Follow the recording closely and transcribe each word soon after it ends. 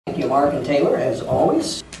you, Mark and Taylor, as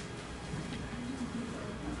always.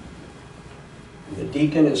 The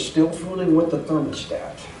deacon is still fooling with the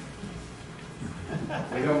thermostat.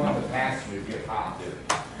 We don't want the pastor to get hot, do we?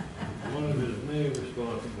 One of his main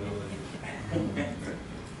responsibilities.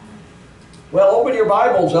 Well, open your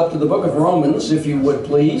Bibles up to the book of Romans, if you would,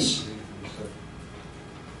 please.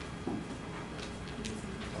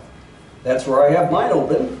 That's where I have mine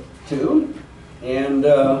open, too. And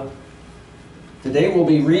today we'll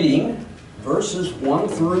be reading verses 1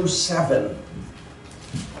 through 7.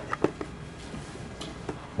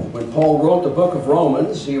 When Paul wrote the book of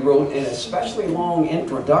Romans, he wrote an especially long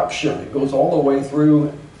introduction. It goes all the way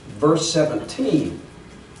through verse 17.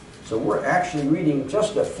 So we're actually reading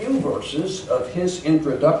just a few verses of his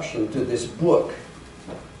introduction to this book.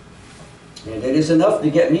 And it is enough to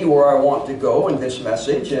get me where I want to go in this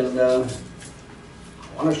message. And I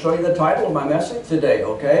want to show you the title of my message today,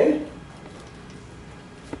 okay?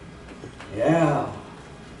 Yeah.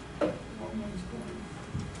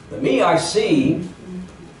 The me I see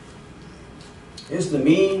is the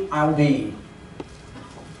me I'll be.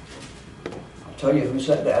 I'll tell you who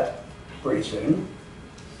said that pretty soon.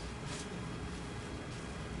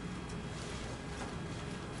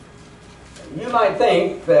 You might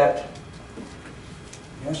think that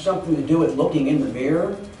it has something to do with looking in the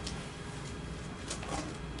mirror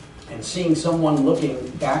and seeing someone looking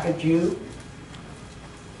back at you,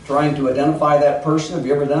 trying to identify that person. Have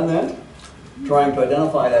you ever done that? Trying to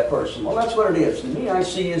identify that person. Well, that's what it is. The me I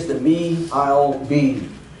see is the me I'll be.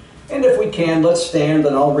 And if we can, let's stand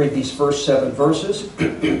and I'll read these first 7 verses.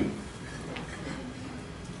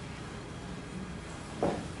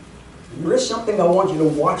 There is something I want you to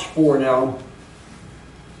watch for now.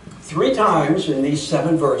 3 times in these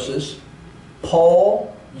 7 verses,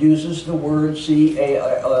 Paul uses the word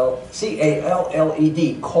C-A-L-L-E-D,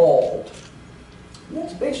 called. And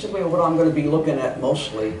that's basically what I'm going to be looking at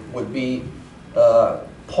mostly, would be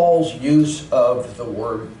Paul's use of the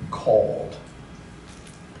word called.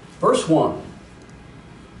 Verse 1,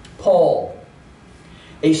 Paul,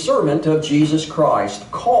 a servant of Jesus Christ,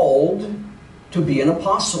 called to be an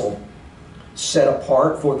apostle, set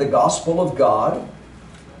apart for the gospel of God,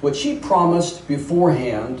 which he promised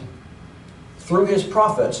beforehand through his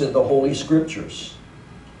prophets in the Holy Scriptures,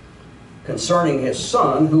 concerning his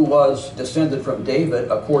Son, who was descended from David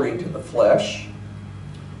according to the flesh,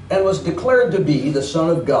 and was declared to be the Son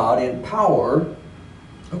of God in power,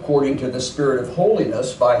 according to the Spirit of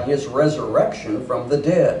holiness, by his resurrection from the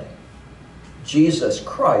dead, Jesus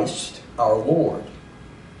Christ our Lord,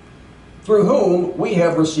 through whom we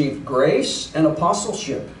have received grace and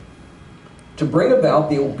apostleship, to bring about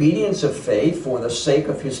the obedience of faith for the sake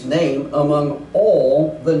of his name among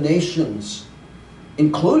all the nations,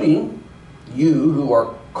 including you who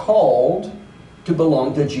are called to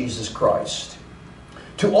belong to Jesus Christ.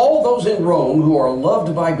 To all those in Rome who are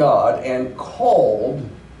loved by God and called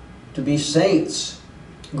to be saints,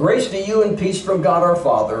 grace to you and peace from God our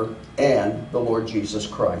Father and the Lord Jesus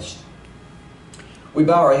Christ. We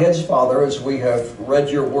bow our heads, Father, as we have read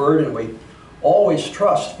your word, and we always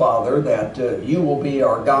trust, Father, that you will be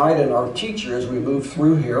our guide and our teacher as we move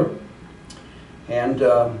through here. And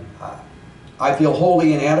I feel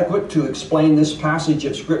wholly inadequate to explain this passage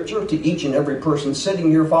of Scripture to each and every person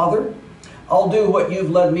sitting here, Father. I'll do what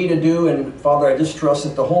you've led me to do, and Father, I just trust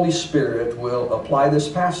that the Holy Spirit will apply this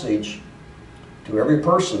passage to every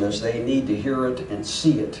person as they need to hear it and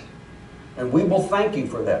see it. And we will thank you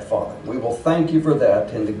for that, Father. We will thank you for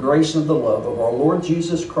that. In the grace and the love of our Lord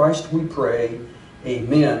Jesus Christ, we pray.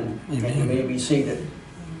 Amen. Amen. And you may be seated.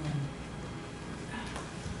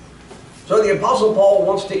 So the Apostle Paul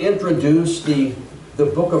wants to introduce the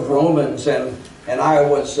book of Romans, and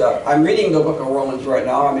I'm reading the book of Romans right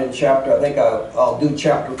now. I'm in chapter, I think I'll do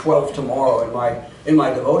chapter 12 tomorrow in my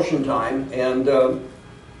devotion time, and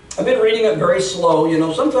I've been reading it very slow. You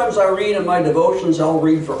know, sometimes I read in my devotions, I'll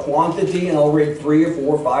read for quantity, and I'll read 3 or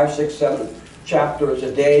 4, 5, 6, 7 chapters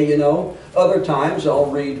a day, you know. Other times I'll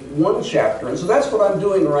read 1 chapter, and so that's what I'm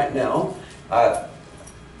doing right now. It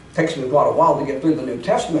takes me quite a while to get through the New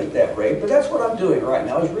Testament at that rate, but that's what I'm doing right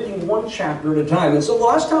now, is reading 1 chapter at a time. And so the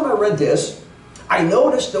last time I read this, I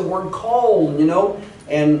noticed the word called, you know,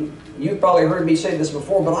 and you've probably heard me say this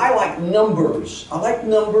before, but I like numbers. I like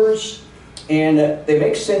numbers, and they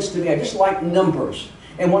make sense to me. I just like numbers.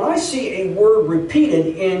 And when I see a word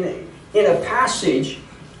repeated in a passage,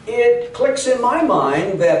 it clicks in my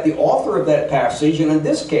mind that the author of that passage, and in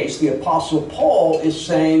this case, the Apostle Paul, is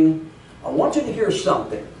saying, I want you to hear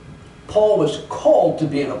something. Paul was called to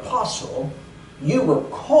be an apostle. You were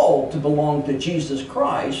called to belong to Jesus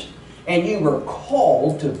Christ. And you were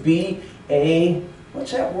called to be a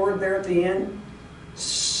What's that word there at the end?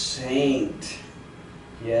 Saint.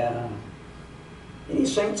 Yeah. Any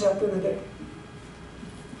saints out there today?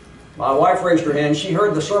 My wife raised her hand. She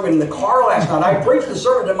heard the sermon in the car last night. I preached the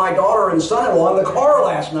sermon to my daughter and son-in-law in the car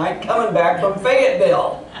last night coming back from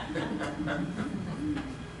Fayetteville.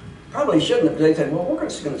 Probably shouldn't have. They said, well, we're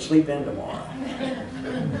just going to sleep in tomorrow.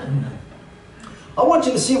 I want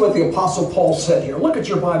you to see what the Apostle Paul said here. Look at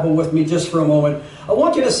your Bible with me just for a moment. I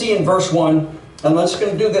want you to see in verse 1, and let's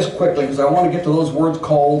going to do this quickly because I want to get to those words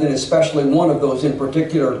called, and especially one of those in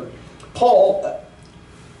particular. Paul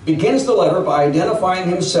begins the letter by identifying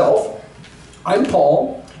himself. I'm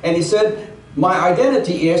Paul, and he said, my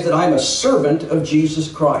identity is that I'm a servant of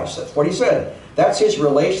Jesus Christ. That's what he said. That's his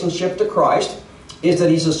relationship to Christ, is that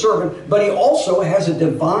he's a servant, but he also has a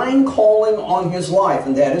divine calling on his life,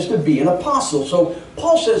 and that is to be an apostle. So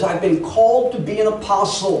Paul says, I've been called to be an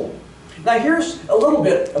apostle. Now here's a little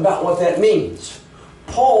bit about what that means.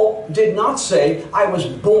 Paul did not say, I was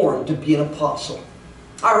born to be an apostle.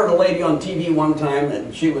 I heard a lady on TV one time,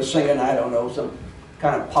 and she was singing, I don't know, some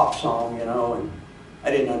kind of pop song, you know, and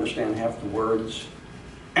I didn't understand half the words.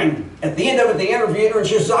 And at the end of it, they interviewed her, and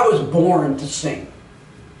she says, I was born to sing.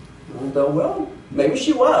 And I thought, well, maybe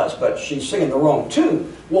she was, but she's singing the wrong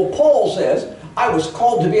tune. Well, Paul says, I was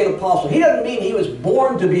called to be an apostle. He doesn't mean he was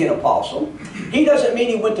born to be an apostle. He doesn't mean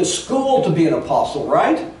he went to school to be an apostle,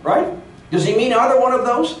 right? Right? Does he mean either one of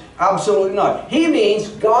those? Absolutely not. He means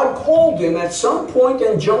God called him at some point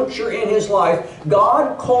and juncture in his life.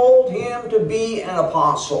 God called him to be an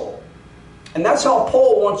apostle. And that's how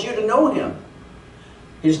Paul wants you to know him.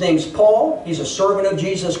 His name's Paul. He's a servant of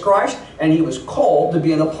Jesus Christ, and he was called to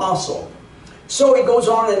be an apostle. So he goes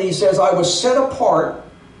on and he says, I was set apart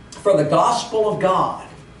for the gospel of God.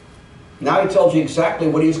 Now he tells you exactly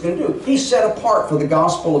what he's going to do. He's set apart for the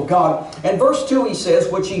gospel of God. And verse 2 he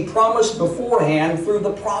says, which he promised beforehand through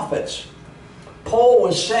the prophets. Paul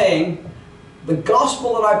was saying, the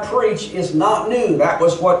gospel that I preach is not new. That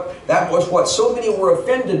was what so many were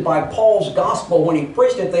offended by Paul's gospel when he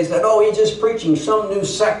preached it. They said, oh, he's just preaching some new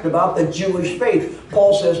sect about the Jewish faith.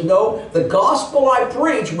 Paul says, no, the gospel I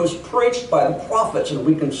preach was preached by the prophets. And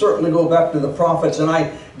we can certainly go back to the prophets and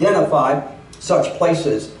identify such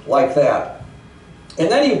places like that. And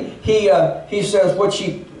then he says,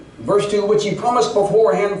 verse 2, which he promised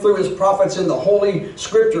beforehand through his prophets in the Holy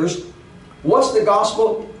Scriptures. What's the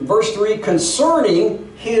gospel? Verse 3,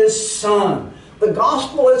 concerning his Son. The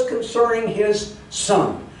gospel is concerning his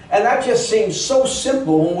Son. And that just seems so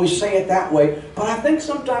simple when we say it that way. But I think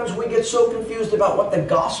sometimes we get so confused about what the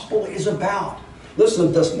gospel is about.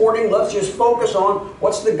 Listen, this morning, let's just focus on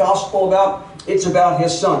what's the gospel about. It's about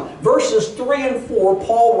his Son. Verses 3 and 4,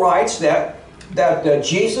 Paul writes that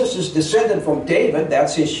Jesus is descended from David.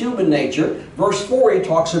 That's his human nature. Verse 4, he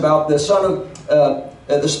talks about the Son of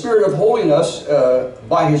the Spirit of holiness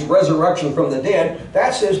by his resurrection from the dead.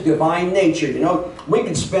 That's his divine nature. You know, we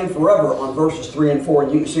could spend forever on verses 3 and 4,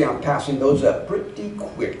 and you can see I'm passing those up pretty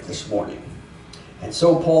quick this morning. And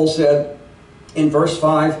so Paul said in verse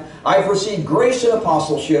 5, I've received grace and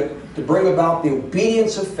apostleship to bring about the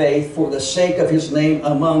obedience of faith for the sake of his name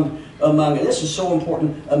among, and this is so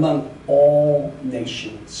important, among all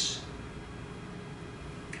nations.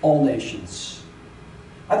 All nations.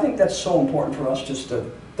 I think that's so important for us just to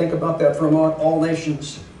think about that for a moment. All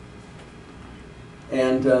nations.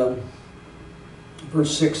 And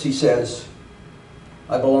verse 6 he says,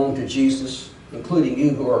 I belong to Jesus, including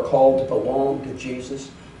you who are called to belong to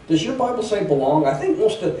Jesus. Does your Bible say belong? I think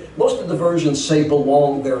most of the versions say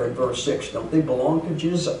belong there in verse 6. Don't they belong to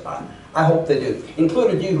Jesus? I hope they do.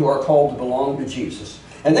 Included you who are called to belong to Jesus.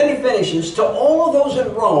 And then he finishes, to all of those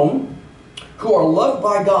in Rome who are loved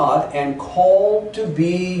by God and called to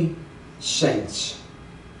be saints.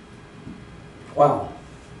 Wow.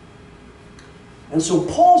 And so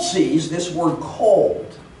Paul sees this word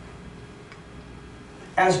called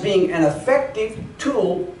as being an effective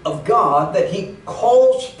tool of God, that he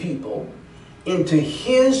calls people into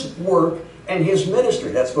his work and his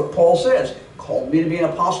ministry. That's what Paul says. Called me to be an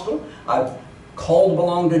apostle. I've called to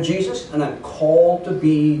belong to Jesus, and I'm called to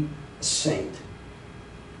be a saint.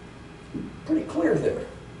 Pretty clear there.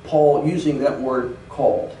 Paul using that word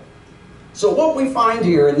called. So what we find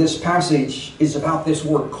here in this passage is about this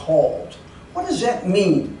word called. What does that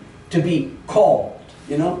mean to be called?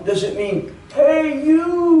 You know, does it mean, hey,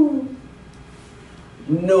 you?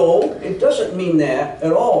 No, it doesn't mean that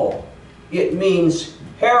at all. It means,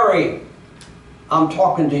 Harry, I'm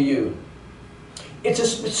talking to you. It's a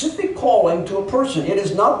specific calling to a person. It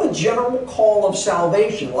is not the general call of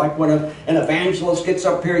salvation, like when an evangelist gets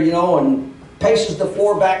up here, you know, and paces the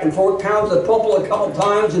floor back and forth, pounds the pulpit a couple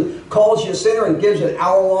times, and calls you a sinner and gives an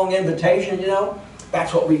hour-long invitation, you know?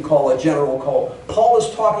 That's what we call a general call. Paul is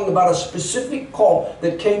talking about a specific call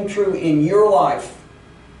that came true in your life.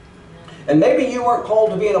 And maybe you weren't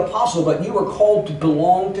called to be an apostle, but you were called to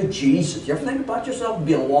belong to Jesus. You ever think about yourself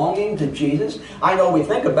belonging to Jesus? I know we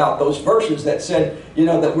think about those verses that said, you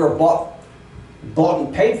know, that we're bought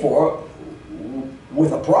and paid for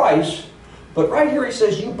with a price. But right here he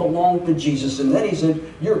says you belong to Jesus. And then he said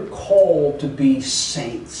you're called to be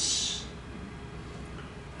saints.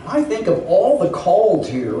 I think of all the called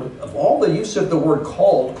here, of all the use of the word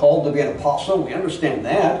called to be an apostle, we understand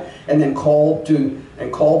that, and then called to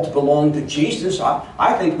belong to Jesus,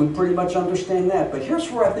 I think we pretty much understand that. But here's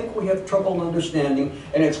where I think we have trouble understanding,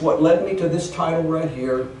 and it's what led me to this title right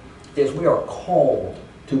here, is we are called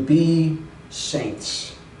to be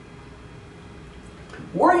saints.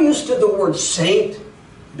 We're used to the word saint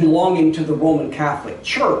belonging to the Roman Catholic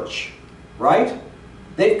Church, right?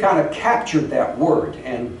 They've kind of captured that word,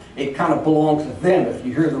 and it kind of belongs to them. If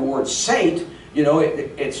you hear the word saint, you know,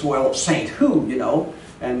 it's, well, saint who, you know,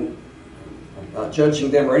 and I'm not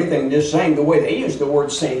judging them or anything, just saying the way they use the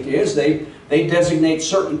word saint is they designate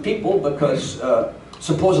certain people because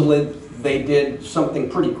supposedly they did something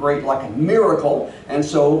pretty great, like a miracle, and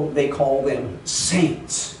so they call them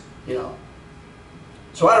saints, you know.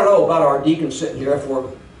 So I don't know about our deacon sitting here, if we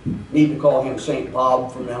need to call him Saint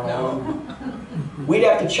Bob from now on. We'd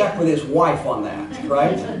have to check with his wife on that,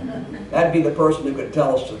 right? That'd be the person who could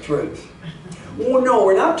tell us the truth. Well, no,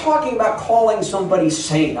 we're not talking about calling somebody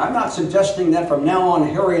saint. I'm not suggesting that from now on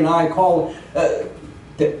Harry and I call,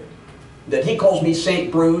 that he calls me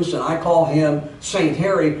Saint Bruce and I call him Saint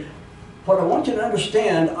Harry. What I want you to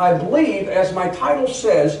understand, I believe, as my title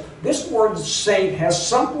says, this word saint has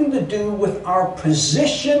something to do with our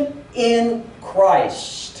position in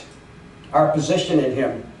Christ. Our position in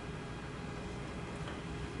Him.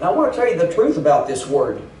 Now I want to tell you the truth about this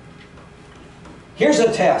word. Here's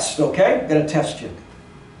a test, okay? I'm going to test you.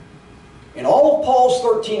 In all of Paul's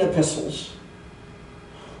 13 epistles,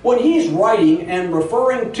 when he's writing and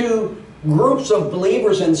referring to groups of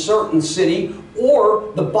believers in a certain city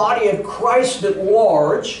or the body of Christ at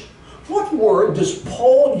large, what word does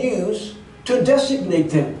Paul use to designate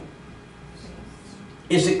them?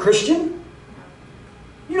 Is it Christian?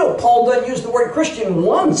 You know, Paul doesn't use the word Christian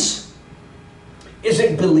once. Is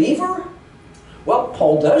it believer? Well,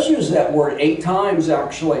 Paul does use that word 8 times,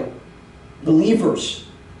 actually. Believers.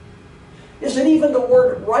 Is it even the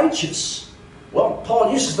word righteous? Well,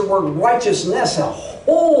 Paul uses the word righteousness a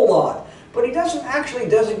whole lot, but he doesn't actually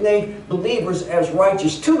designate believers as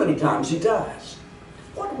righteous too many times. He does.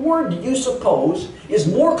 What word do you suppose is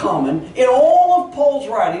more common in all of Paul's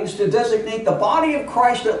writings to designate the body of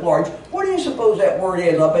Christ at large? What do you suppose that word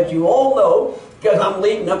is? I bet you all know, because I'm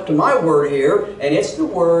leading up to my word here, and it's the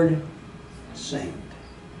word saint.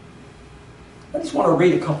 I just want to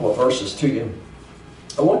read a couple of verses to you.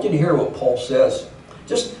 I want you to hear what Paul says.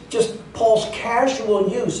 Just Paul's casual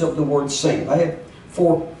use of the word saint. I have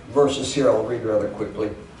 4 verses here I'll read rather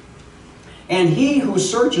quickly. And he who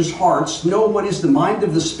searches hearts know what is the mind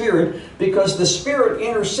of the Spirit, because the Spirit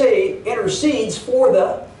intercedes for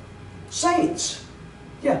the saints.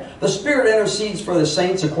 Yeah, the Spirit intercedes for the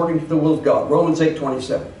saints according to the will of God. Romans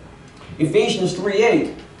 8:27. Ephesians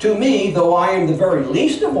 3:8. To me, though I am the very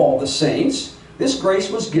least of all the saints, this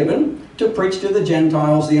grace was given to preach to the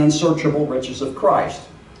Gentiles the unsearchable riches of Christ.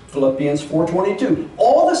 Philippians 4:22.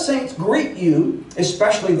 All the saints greet you,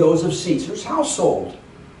 especially those of Caesar's household.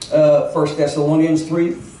 1 Thessalonians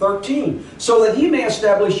 3:13. So that he may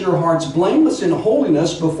establish your hearts blameless in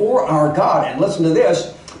holiness before our God. And listen to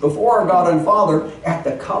this. Before our God and Father at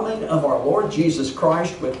the coming of our Lord Jesus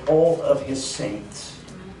Christ with all of His saints.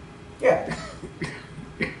 Yeah.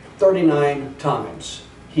 39 times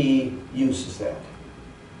he uses that.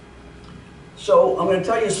 So I'm going to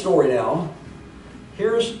tell you a story now.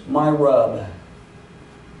 Here's my rub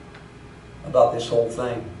about this whole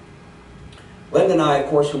thing. Linda and I, of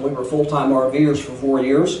course, when we were full-time RVers for 4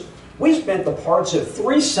 years, we spent the parts of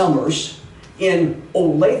 3 summers in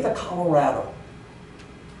Olathe, Colorado.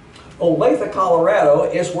 Olathe, Colorado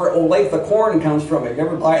is where Olathe corn comes from. If you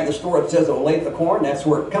ever buy it in the store, it says Olathe corn, that's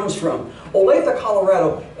where it comes from. Olathe,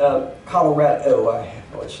 Colorado,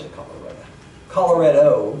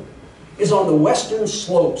 Colorado is on the western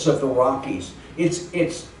slopes of the Rockies.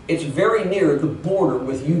 It's very near the border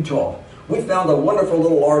with Utah. We found a wonderful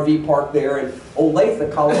little RV park there, and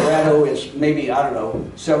Olathe, Colorado is maybe, I don't know,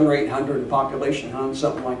 700 or 800 in population,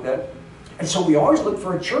 something like that. And so we always looked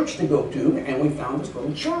for a church to go to, and we found this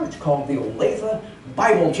little church called the Olathe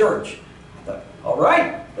Bible Church. I thought, all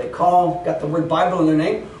right, They call, got the word Bible in their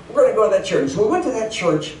name. We're going to go to that church. So we went to that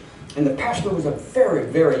church, and the pastor was a very,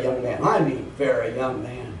 very young man. I mean, very young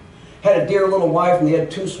man. Had a dear little wife, and they had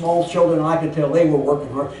 2 small children, and I could tell they were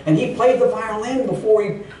working hard. And he played the violin before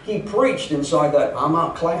he preached, and so I thought, I'm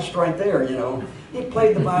outclassed right there, you know. He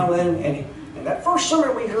played the violin, and that first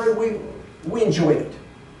sermon we heard, we enjoyed it.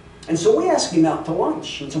 And so we asked him out to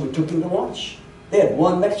lunch, and so we took him to lunch. They had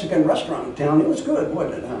one Mexican restaurant in town. It was good,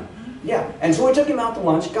 wasn't it, huh? Yeah, and so we took him out to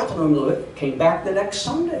lunch, got to know him a little bit, came back the next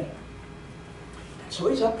Sunday. So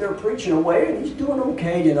he's up there preaching away, and he's doing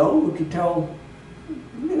okay, you know. We could tell,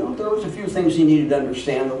 you know, there was a few things he needed to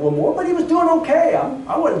understand a little more, but he was doing okay.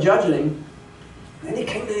 I wasn't judging him. And then he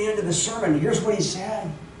came to the end of the sermon, and here's what he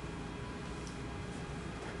said.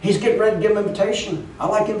 He's getting ready to give an invitation. I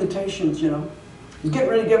like invitations, you know. He's getting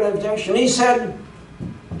ready to give an invitation. He said,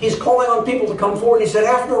 he's calling on people to come forward. He said,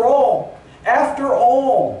 after all,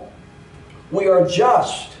 we are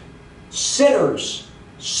just sinners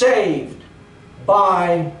saved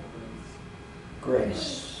by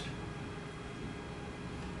grace.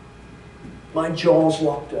 My jaws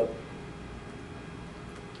locked up.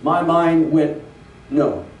 My mind went,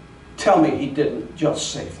 no, tell me he didn't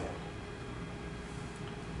just say that.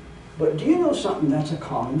 But do you know something? That's a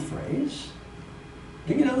common phrase.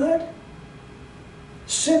 Do you know that?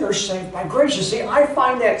 Sinners saved by grace. You see, I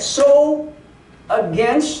find that so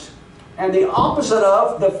against and the opposite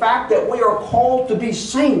of the fact that we are called to be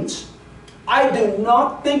saints. I do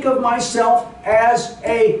not think of myself as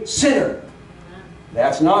a sinner.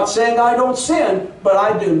 That's not saying I don't sin, but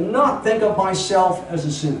I do not think of myself as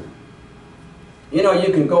a sinner. You know,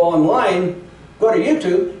 you can go online, go to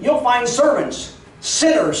YouTube, you'll find sermons.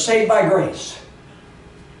 Sinners saved by grace.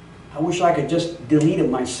 I wish I could just delete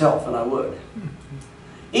them myself, and I would.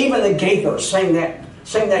 Even the Gaithers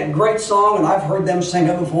sang that great song, and I've heard them sing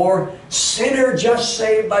it before. Sinner just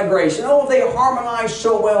saved by grace. And oh, they harmonized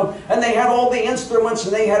so well, and they had all the instruments,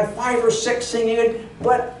 and they had 5 or 6 singing it.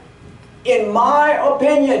 But in my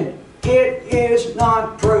opinion, it is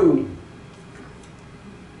not true.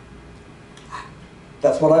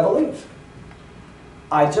 That's what I believe.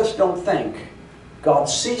 I just don't think God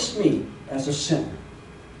sees me as a sinner.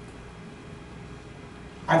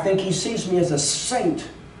 I think He sees me as a saint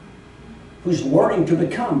who's learning to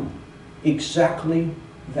become exactly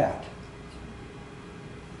that.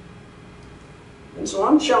 And so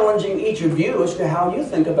I'm challenging each of you as to how you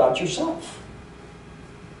think about yourself.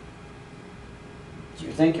 Do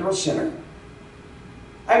you think you're a sinner?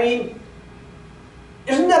 I mean,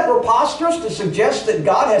 isn't that preposterous to suggest that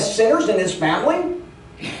God has sinners in His family?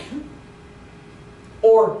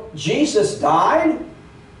 Or Jesus died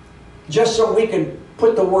just so we could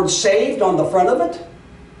put the word saved on the front of it?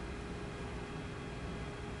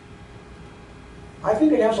 I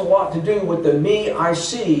think it has a lot to do with the me I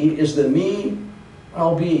see is the me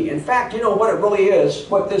I'll be. In fact, you know what it really is,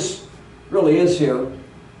 what this really is here?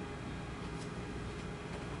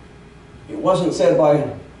 It wasn't said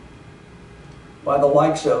by the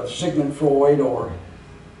likes of Sigmund Freud or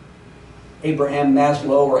Abraham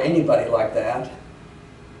Maslow or anybody like that.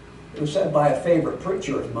 It was said by a favorite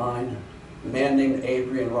preacher of mine, a man named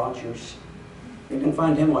Adrian Rogers. You can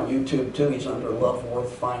find him on YouTube too. He's under Love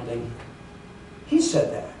Worth Finding. He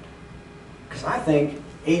said that. Because I think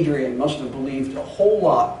Adrian must have believed a whole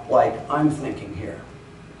lot like I'm thinking here.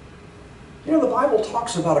 You know, the Bible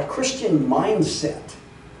talks about a Christian mindset.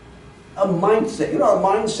 A mindset. You know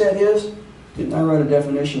what a mindset is? Didn't I write a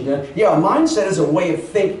definition down? Yeah, a mindset is a way of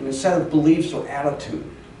thinking, a set of beliefs or attitude.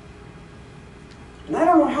 And I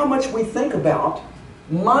don't know how much we think about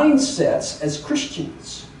mindsets as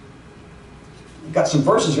Christians. I've got some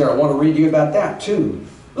verses here I want to read to you about that too.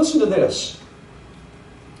 Listen to this.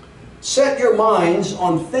 Set your minds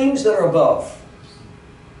on things that are above,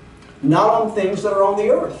 not on things that are on the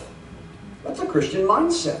earth. That's a Christian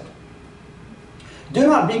mindset. Do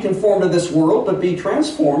not be conformed to this world, but be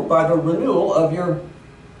transformed by the renewal of your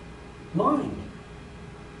mind.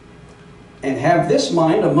 And have this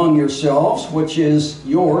mind among yourselves, which is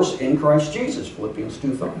yours in Christ Jesus. Philippians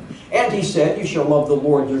 2:5. And he said, you shall love the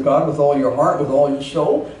Lord your God with all your heart, with all your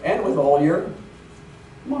soul, and with all your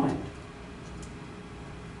mind.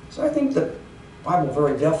 So I think the Bible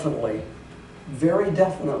very definitely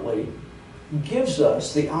gives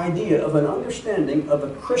us the idea of an understanding of a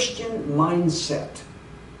Christian mindset.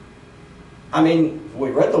 I mean, we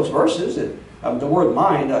read those verses. The word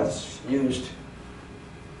mind is used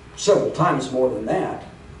several times more than that.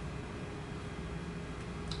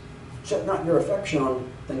 Set not your affection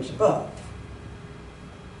on things above.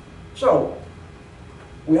 So,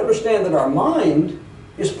 we understand that our mind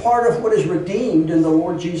is part of what is redeemed in the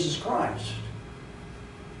Lord Jesus Christ.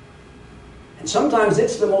 And sometimes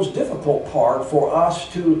it's the most difficult part for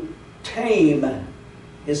us to tame,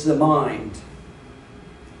 is the mind.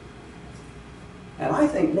 And I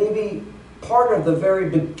think maybe part of the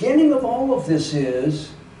very beginning of all of this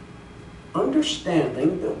is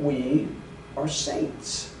understanding that we are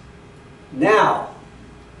saints. Now,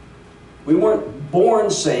 we weren't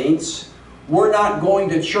born saints. We're not going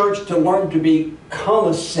to church to learn to become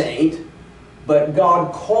a saint, but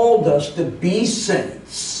God called us to be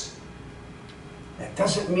saints. That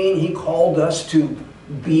doesn't mean He called us to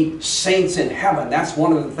be saints in heaven. That's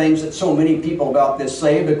one of the things that so many people about this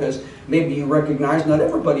say, because maybe you recognize not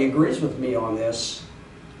everybody agrees with me on this.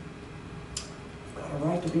 I've got a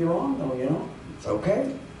right to be wrong, though, you know. It's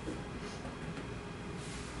okay.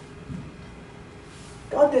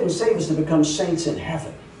 God didn't save us to become saints in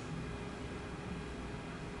heaven.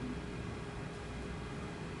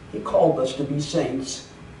 He called us to be saints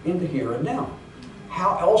in the here and now.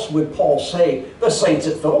 How else would Paul say, the saints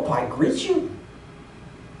at Philippi greet you?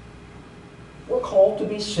 We're called to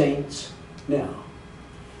be saints now.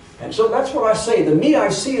 And so that's what I say. The me I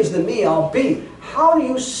see is the me I'll be. How do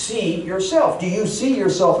you see yourself? Do you see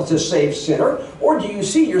yourself as a saved sinner? Or do you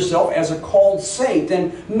see yourself as a called saint?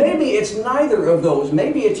 And maybe it's neither of those.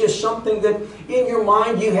 Maybe it's just something that in your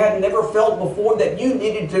mind you had never felt before, that you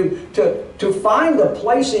needed to find a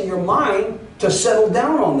place in your mind to settle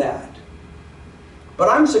down on that. But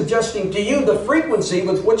I'm suggesting to you the frequency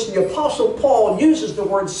with which the Apostle Paul uses the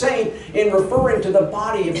word saint in referring to the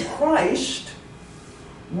body of Christ.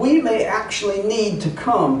 We may actually need to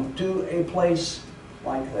come to a place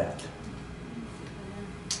like that.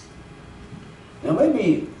 Now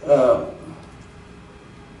maybe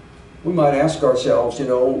we might ask ourselves, you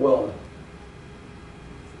know, well,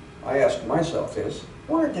 I ask myself this,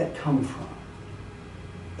 where did that come from?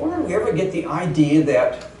 Where did we ever get the idea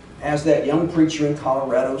that, as that young preacher in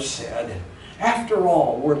Colorado said, after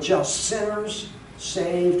all, we're just sinners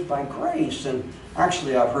saved by grace? And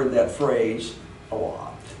actually I've heard that phrase a lot.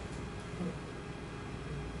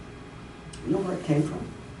 You know where it came from?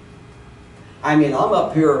 I mean, I'm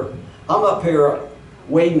up here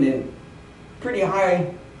wading in pretty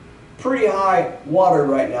high water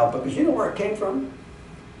right now, because you know where it came from?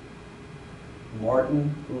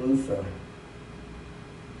 Martin Luther.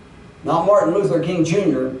 Not Martin Luther King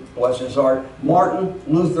Jr., bless his heart, Martin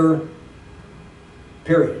Luther,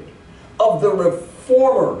 period. Of the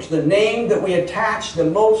Reformers, the name that we attach the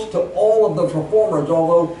most to all of the Reformers,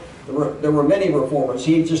 although there were many Reformers,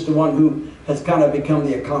 he's just the one who has kind of become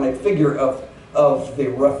the iconic figure of the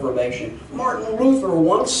Reformation. Martin Luther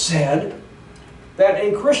once said that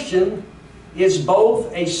a Christian is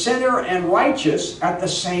both a sinner and righteous at the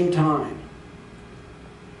same time.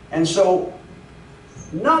 And so,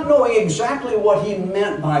 not knowing exactly what he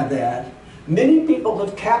meant by that, many people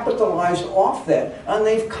have capitalized off that, and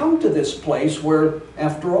they've come to this place where,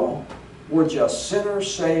 after all, we're just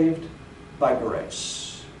sinners saved by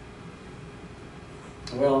grace.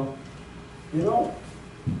 Well, you know,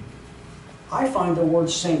 I find the word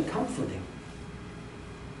saint comforting,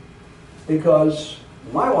 because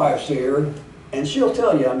my wife's here, and she'll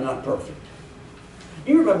tell you I'm not perfect.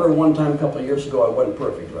 You remember one time a couple of years ago I wasn't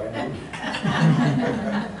perfect, right?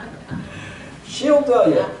 She'll tell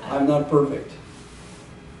you I'm not perfect.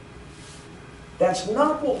 That's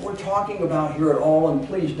not what we're talking about here at all, and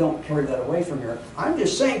please don't carry that away from here. I'm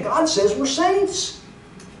just saying God says we're saints.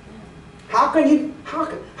 How can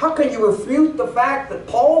you refute the fact that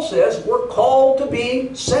Paul says we're called to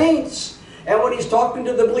be saints? And when he's talking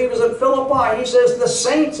to the believers at Philippi, he says the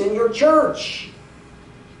saints in your church.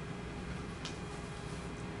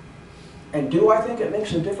 And do I think it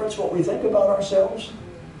makes a difference what we think about ourselves?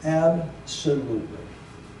 Absolutely.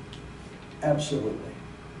 Absolutely.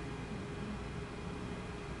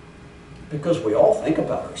 Because we all think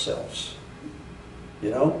about ourselves.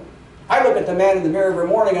 You know? I look at the man in the mirror every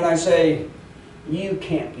morning and I say, you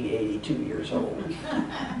can't be 82 years old.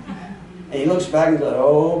 And he looks back and says,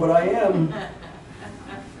 oh, but I am.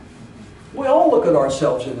 We all look at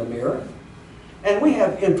ourselves in the mirror. And we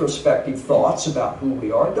have introspective thoughts about who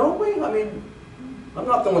we are, don't we? I mean, I'm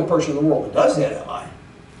not the only person in the world that does that, am I?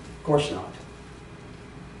 Of course not.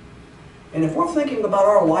 And if we're thinking about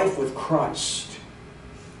our life with Christ,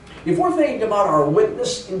 if we're thinking about our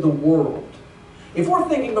witness in the world, if we're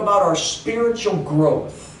thinking about our spiritual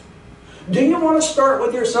growth, do you want to start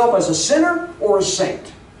with yourself as a sinner or a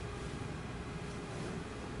saint?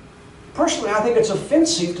 Personally, I think it's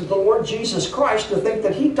offensive to the Lord Jesus Christ to think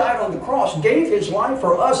that He died on the cross, gave His life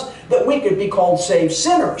for us, that we could be called saved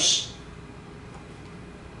sinners.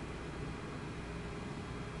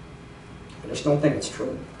 I just don't think it's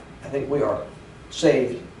true. I think we are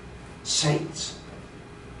saved saints.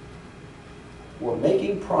 We're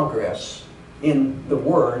making progress in the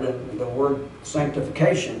word, and the word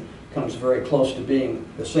sanctification comes very close to being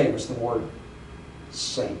the same as the word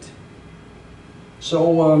saint.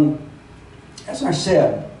 So, as I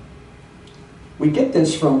said, we get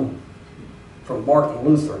this from Martin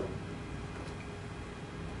Luther.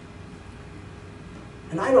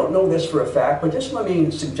 And I don't know this for a fact, but just let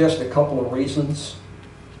me suggest a couple of reasons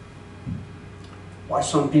why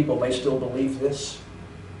some people may still believe this,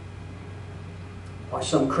 why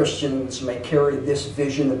some Christians may carry this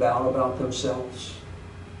vision about themselves.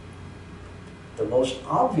 The most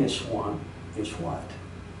obvious one is what?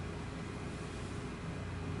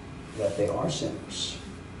 That they are sinners.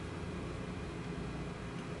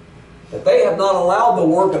 That they have not allowed the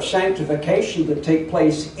work of sanctification to take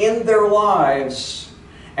place in their lives,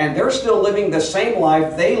 and they're still living the same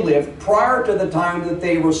life they lived prior to the time that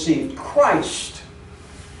they received Christ.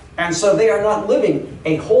 And so they are not living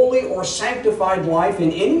a holy or sanctified life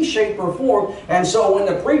in any shape or form. And so when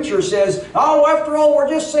the preacher says, oh, after all, we're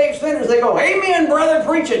just saved sinners, they go, amen, brother,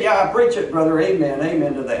 preach it. Yeah, preach it, brother, amen,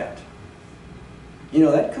 amen to that. You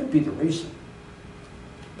know, that could be the reason.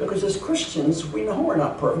 Because as Christians, we know we're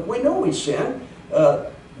not perfect. We know we sin.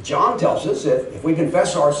 John tells us that if we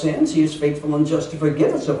confess our sins, He is faithful and just to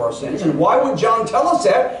forgive us of our sins. And why would John tell us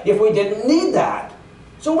that if we didn't need that?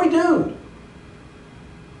 So we do.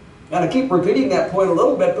 And I keep repeating that point a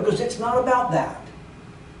little bit because it's not about that.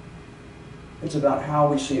 It's about how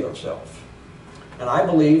we see ourselves. And I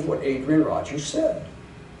believe what Adrian Rogers said.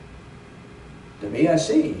 To me, I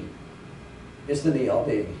see is the me I'll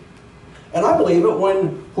be. And I believe it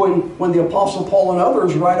when the Apostle Paul and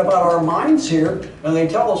others write about our minds here, and they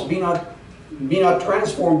tell us, be not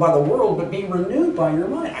transformed by the world, but be renewed by your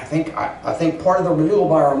mind. I think part of the renewal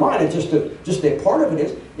by our mind, it's just a part of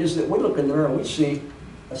it is that we look in the mirror and we see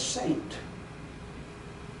a saint.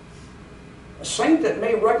 A saint that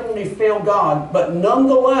may regularly fail God, but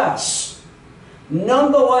nonetheless,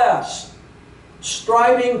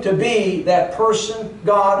 striving to be that person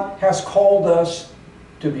God has called us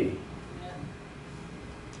to be.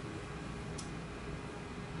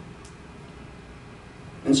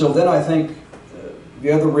 And so then I think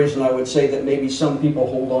the other reason I would say that maybe some people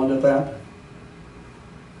hold on to that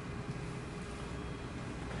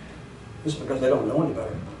is because they don't know any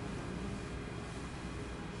better.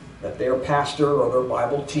 That their pastor or their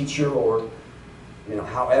Bible teacher or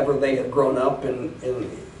however they have grown up in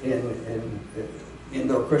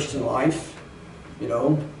their Christian life, they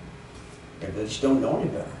just don't know any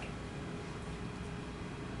better.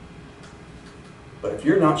 But if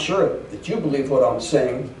you're not sure that you believe what I'm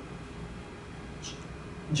saying,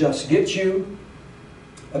 just get you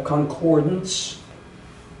a concordance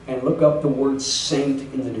and look up the word saint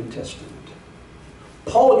in the New Testament.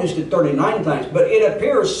 Paul used it 39 times, but it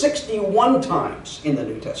appears 61 times in the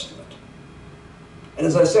New Testament. And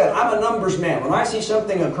as I said, I'm a numbers man. When I see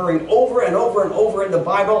something occurring over and over and over in the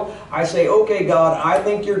Bible, I say, okay, God, I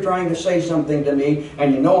think you're trying to say something to me,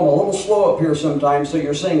 and I'm a little slow up here sometimes, so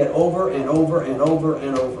you're saying it over and over and over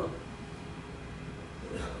and over.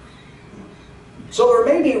 So there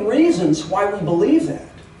may be reasons why we believe that.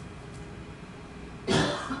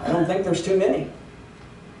 I don't think there's too many.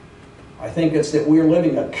 I think it's that we're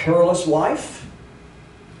living a careless life,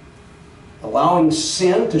 allowing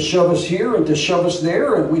sin to shove us here and to shove us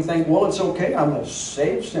there, and we think, well, it's okay, I'm a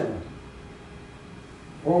saved sinner.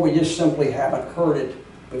 Or we just simply haven't heard it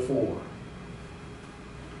before.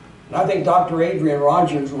 And I think Dr. Adrian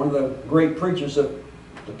Rogers, one of the great preachers of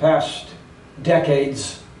the past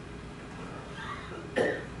decades,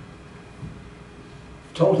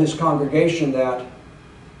 told his congregation that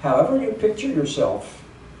however you picture yourself,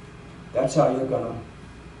 that's how you're going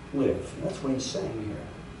to live. And that's what he's saying here.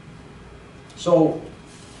 So,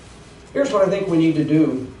 here's what I think we need to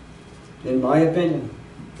do, in my opinion.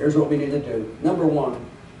 Here's what we need to do. Number one,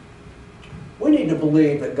 we need to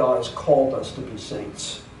believe that God has called us to be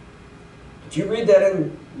saints. Did you read that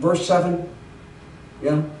in verse 7?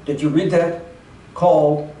 Yeah? Did you read that?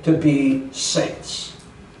 Called to be saints.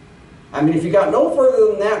 I mean, if you got no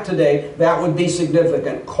further than that today, that would be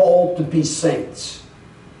significant. Called to be saints.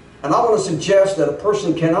 And I want to suggest that a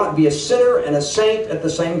person cannot be a sinner and a saint at the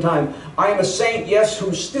same time. I am a saint, yes,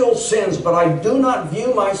 who still sins, but I do not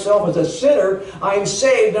view myself as a sinner. I am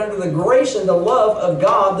saved under the grace and the love of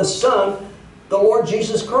God, the Son, the Lord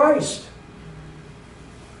Jesus Christ.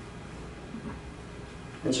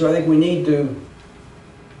 And so I think we need to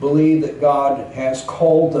believe that God has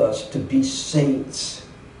called us to be saints.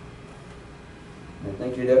 I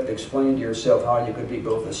think you'd have to explain to yourself how you could be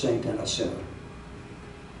both a saint and a sinner.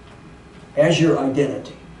 As your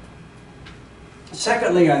identity.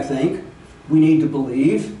 Secondly, I think we need to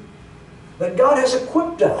believe that God has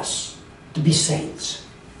equipped us to be saints.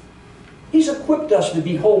 He's equipped us to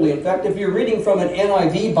be holy. In fact, if you're reading from an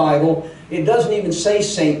NIV Bible, it doesn't even say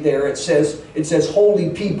saint there. It says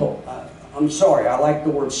holy people. I'm sorry, I like the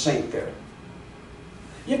word saint there.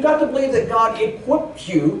 You've got to believe that God equipped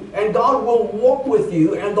you, and God will walk with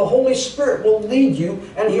you, and the Holy Spirit will lead you,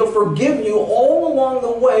 and He'll forgive you all along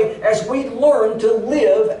the way as we learn to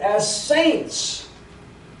live as saints.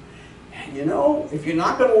 And you know, if you're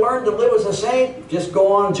not going to learn to live as a saint, just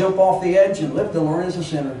go on, jump off the edge, and live to learn as a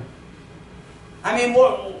sinner. I mean,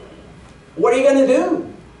 what are you going to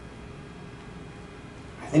do?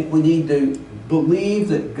 I think we need to believe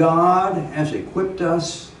that God has equipped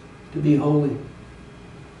us to be holy.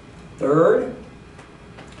 Third,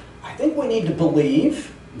 I think we need to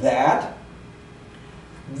believe that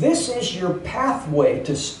this is your pathway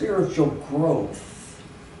to spiritual growth.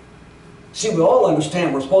 See, we all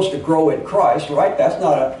understand we're supposed to grow in Christ, right? That's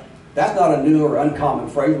not a new or uncommon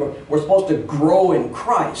phrase. We're supposed to grow in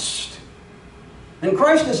Christ. And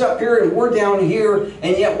Christ is up here and we're down here,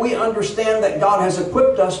 and yet we understand that God has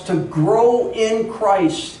equipped us to grow in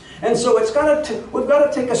Christ. And so we've got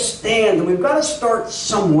to take a stand, and we've got to start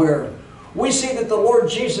somewhere. We see that the Lord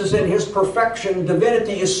Jesus in His perfection,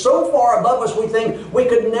 divinity, is so far above us we think we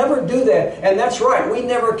could never do that. And that's right, we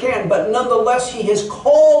never can. But nonetheless, He has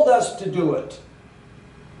called us to do it.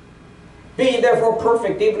 Be ye therefore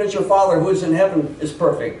perfect, even as your Father who is in heaven is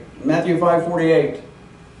perfect. Matthew 5:48.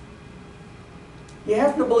 You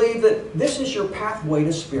have to believe that this is your pathway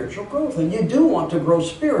to spiritual growth. And you do want to grow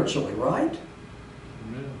spiritually, right?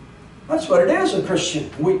 Amen. That's what it is, a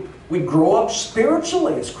Christian. We grow up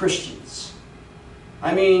spiritually as Christians.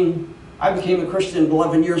 I mean, I became a Christian at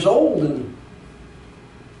 11 years old, and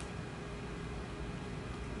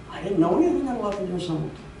I didn't know anything at 11 years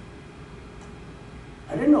old.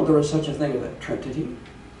 I didn't know there was such a thing as a Trinity.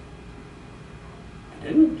 I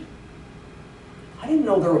didn't. I didn't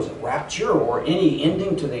know there was a rapture or any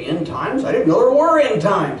ending to the end times. I didn't know there were end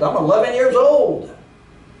times. I'm 11 years old.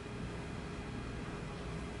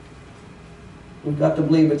 We've got to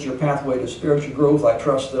believe it's your pathway to spiritual growth. I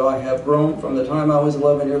trust that I have grown from the time I was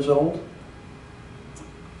 11 years old.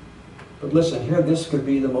 But listen, here this could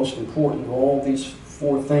be the most important of all these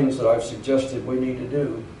 4 things that I've suggested we need to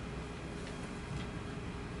do.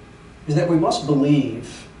 Is that we must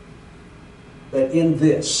believe that in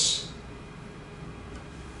this,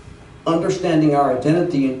 understanding our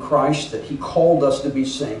identity in Christ, that He called us to be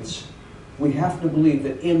saints, we have to believe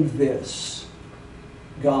that in this,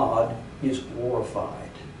 God is glorified.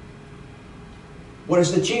 What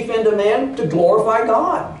is the chief end of man? To glorify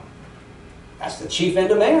God. That's the chief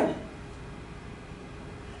end of man.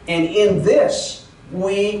 And in this,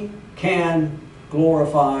 we can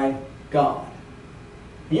glorify God.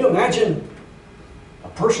 Can you imagine a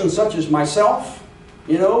person such as myself?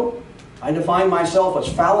 You know, I define myself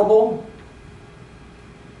as fallible,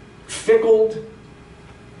 fickle,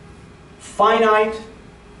 finite.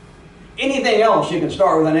 Anything else you can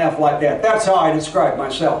start with an F like that. That's how I describe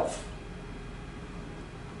myself.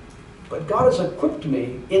 But God has equipped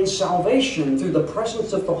me in salvation through the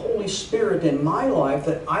presence of the Holy Spirit in my life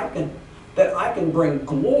that I can bring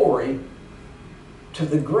glory to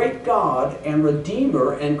the great God and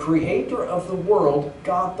Redeemer and Creator of the world,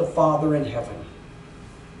 God the Father in heaven.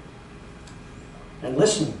 And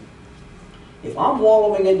listen, if I'm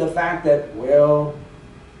wallowing in the fact that, well,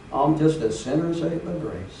 I'm just a sinner saved by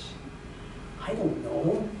grace, I don't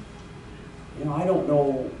know. You know, I don't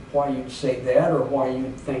know why you'd say that or why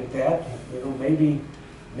you'd think that. You know, maybe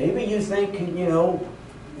you think, you know,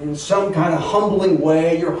 in some kind of humbling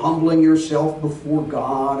way, you're humbling yourself before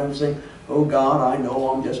God and saying, oh God, I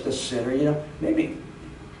know I'm just a sinner. You know, maybe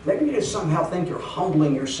you just somehow think you're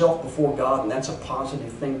humbling yourself before God and that's a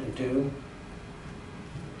positive thing to do.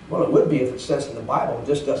 Well, it would be if it says in the Bible. It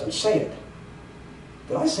just doesn't say it.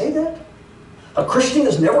 Did I say that? A Christian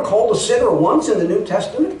is never called a sinner once in the New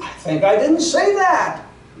Testament? I think I didn't say that.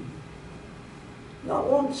 Not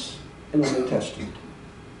once in the New Testament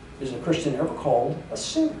is a Christian ever called a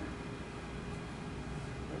sinner.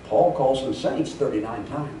 Paul calls them saints 39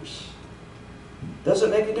 times. Does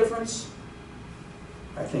it make a difference?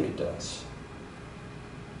 I think it does.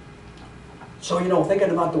 So, you know,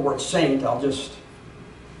 thinking about the word saint, I'll just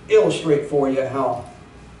illustrate for you how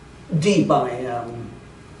deep I am.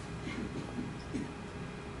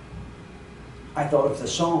 I thought of the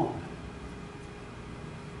song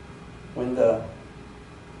when the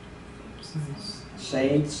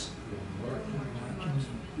saints,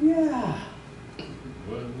 yeah,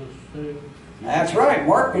 that's right,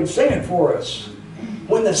 Mark could sing it for us.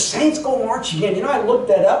 When the saints go marching in. You know, I looked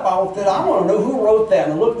that up. I want to know who wrote that.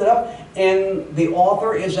 And I looked it up, and the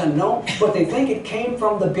author is unknown, but they think it came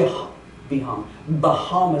from the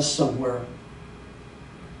Bahamas somewhere.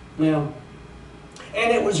 Yeah.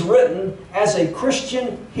 And it was written as a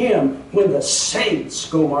Christian hymn when the saints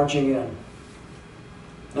go marching in.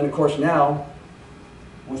 And of course now,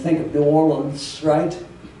 we think of New Orleans, right?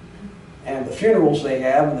 And the funerals they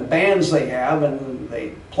have, and the bands they have, and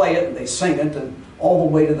they play it, and they sing it, and all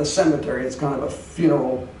the way to the cemetery. It's kind of a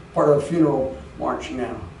funeral, part of a funeral march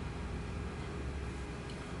now.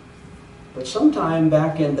 But sometime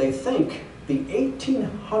back in, they think, the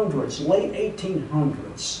 1800s, late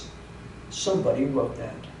 1800s, somebody wrote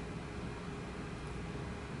that.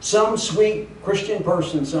 Some sweet Christian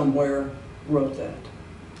person somewhere wrote that.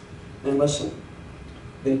 And listen,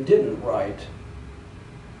 they didn't write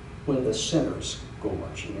when the sinners go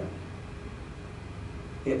marching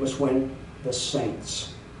in. It was when the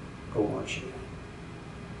saints go marching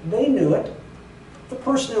in. They knew it. The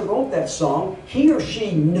person who wrote that song, he or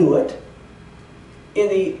she knew it in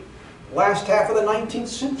the last half of the 19th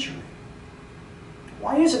century.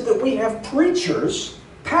 Why is it that we have preachers,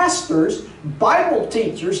 pastors, Bible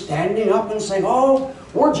teachers standing up and saying, oh,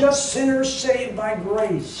 we're just sinners saved by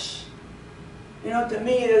grace? You know, to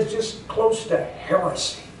me it is just close to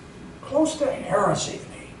heresy. Close to heresy to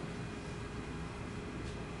me.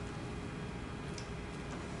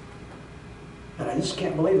 And I just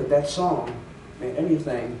can't believe that that song meant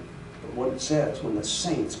anything but what it says, when the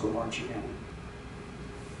saints go marching in.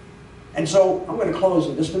 And so I'm going to close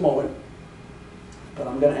in just a moment, but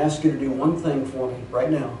I'm going to ask you to do one thing for me right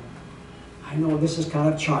now. I know this is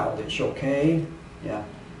kind of childish, okay? Yeah,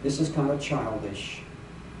 this is kind of childish.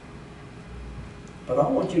 But I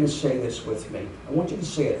want you to say this with me. I want you to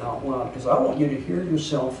say it out loud, because I want you to hear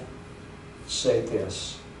yourself say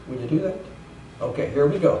this. Will you do that? Okay, here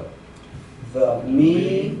we go. The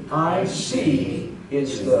me I see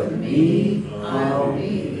is the me I'll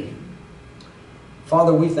be.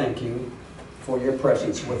 Father, we thank you for your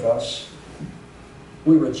presence with us.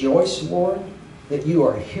 We rejoice, Lord, that you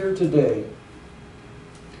are here today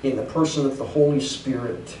in the person of the Holy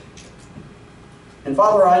Spirit. And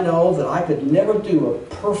Father, I know that I could never do a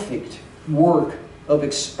perfect work of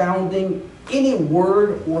expounding any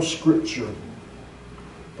word or scripture.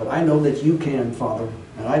 But I know that you can, Father.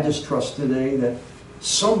 And I just trust today that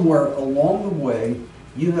somewhere along the way,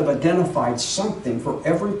 you have identified something for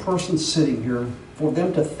every person sitting here for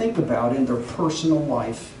them to think about in their personal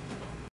life.